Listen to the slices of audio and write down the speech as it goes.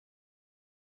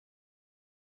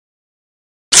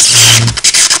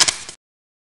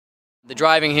The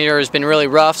driving here has been really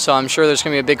rough, so I'm sure there's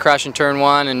going to be a big crash in turn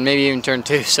 1 and maybe even turn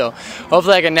 2. So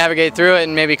hopefully I can navigate through it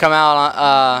and maybe come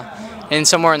out in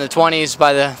somewhere in the 20s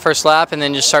by the first lap and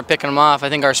then just start picking them off. I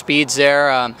think our speed's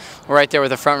there. We're right there with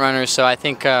the front runners, so I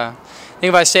think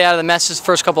if I stay out of the messes the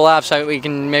first couple laps, we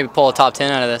can maybe pull a top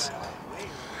 10 out of this.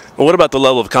 Well, what about the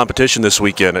level of competition this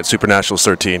weekend at Super Nationals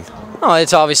 13? Oh,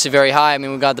 it's obviously very high. I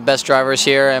mean, we've got the best drivers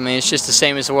here. I mean, it's just the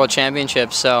same as the World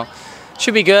Championships, so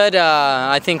should be good.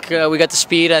 I think we got the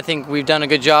speed. I think we've done a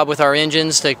good job with our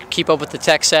engines to keep up with the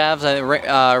tech savs.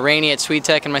 Rainey at Sweet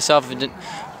Tech and myself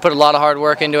have put a lot of hard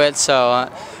work into it,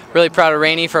 so really proud of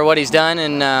Rainey for what he's done.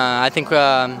 And I think,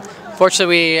 fortunately,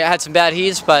 we had some bad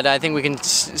heats, but I think we can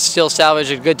still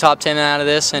salvage a good top 10 out of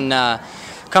this and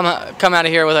come out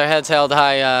of here with our heads held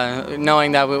high,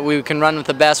 knowing that we can run with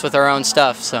the best with our own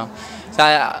stuff. So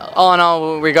all in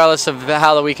all, regardless of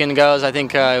how the weekend goes, I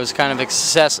think it was kind of a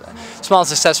small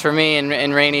success for me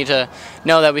and Rainey to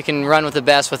know that we can run with the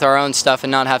best with our own stuff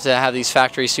and not have to have these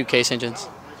factory suitcase engines.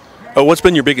 What's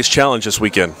been your biggest challenge this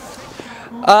weekend?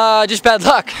 Just bad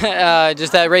luck,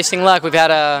 just that racing luck. We've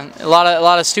had a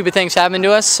lot of stupid things happen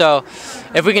to us. So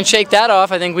if we can shake that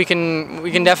off, I think we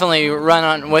can definitely run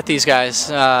on with these guys.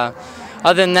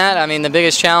 Other than that, I mean, the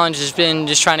biggest challenge has been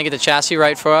just trying to get the chassis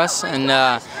right for us. And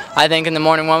I think in the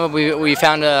morning warm-up we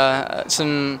found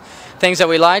some things that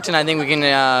we liked, and I think we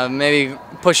can maybe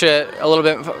push it a little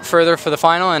bit further for the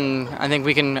final. And I think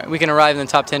we can arrive in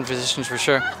the top 10 positions for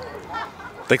sure.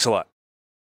 Thanks a lot.